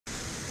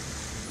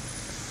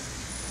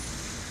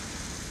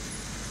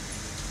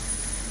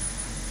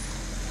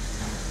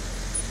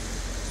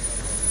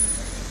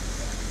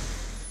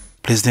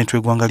Pulezidenti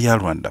w'eggwanga lya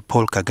Rwanda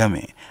Paul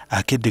Kagame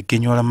akedde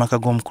eggenyola maka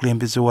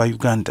g'omukulembeze wa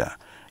Uganda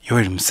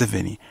Yoweri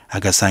Museveni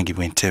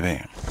agasangibwa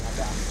Entebbe.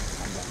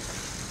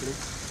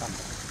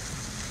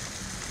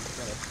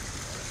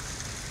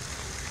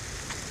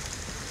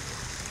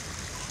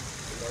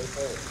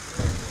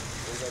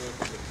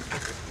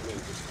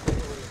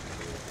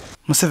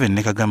 Museveni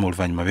ne Kagame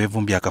oluvannyuma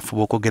beevumbye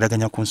akafubo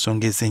okwogeraganya ku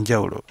nsonga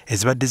ez'enjawulo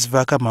ezibadde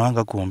zivaako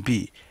amawanga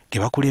gombi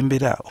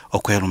gebakulembera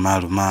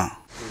okwerumaaluma.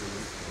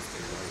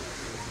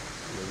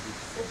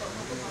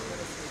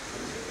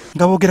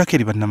 Nga boogerako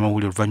eri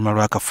bannamawulire oluvannyuma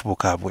lw'akafubo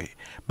kaabwe,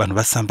 bano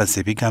basambaze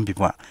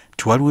ebigambibwa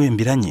nti waliwo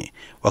embiranye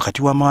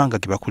wakati w'amawanga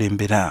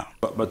gebakulembera.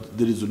 But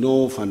there is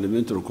no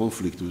fundamental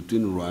conflict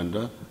between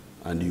Rwanda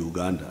and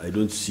Uganda. I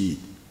don't see it.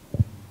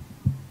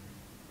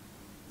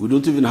 We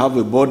don't even have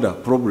a border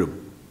problem.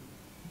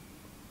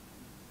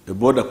 A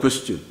border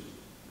question.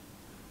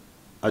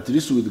 At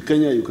least with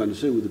Kenya, you can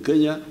say with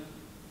Kenya,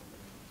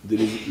 there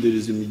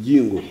is a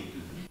mijingo.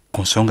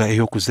 Ku nsonga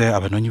ey'okuza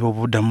abanoonyi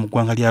b'obubudamu mu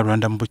ggwanga lya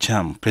Rwanda mu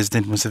bukyamu,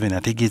 Pulezidenti Museveni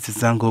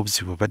ategeezezza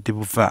ng'obuzibu badde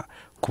buva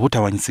ku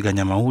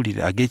butawanyisiganya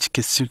mawulire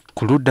ag'ekikessi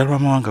ku ludda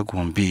lw'amawanga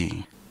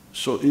gombi.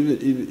 So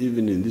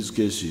even in these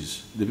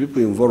cases, the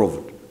people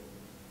involved,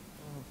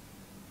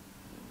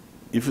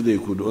 if they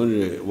could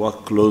only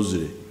work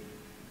closely,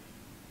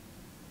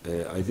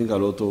 I think a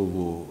lot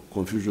of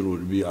confusion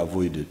would be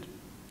avoided.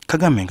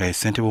 Kagame nga ye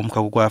ssentebe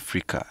w'omukago gwa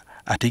Africa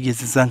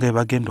ategeezezza nga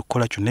bagenda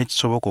okukola kyonna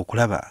ekisoboka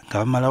okulaba nga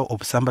bamalawo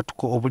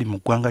obusambatuko obuli mu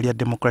ggwanga lya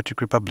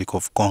Democratic Republic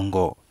of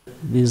Congo.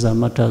 These are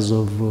matters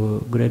of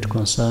great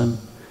concern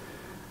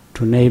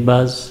to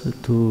neighbors,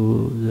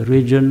 to the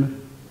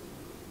region,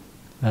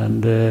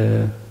 and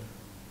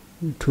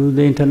to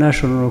the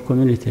international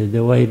community,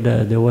 the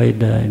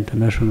wider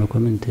international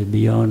community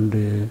beyond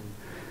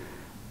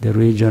the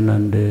region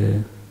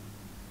and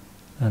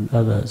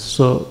others.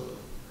 So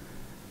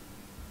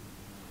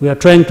we are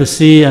trying to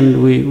see,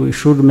 and we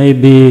should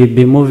maybe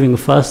be moving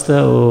faster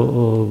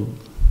or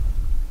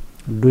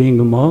doing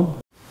more.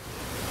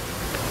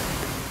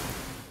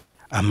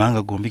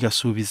 Amanga gombi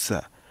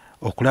gasuubizza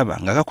okulaba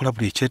nga gakola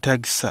buli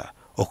ekyetaagisa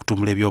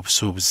okutumbula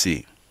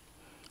ebyobusuubuzi.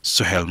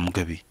 Sohel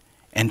Mugabi,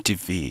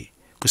 NTV,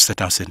 ku State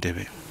House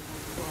Entebbe.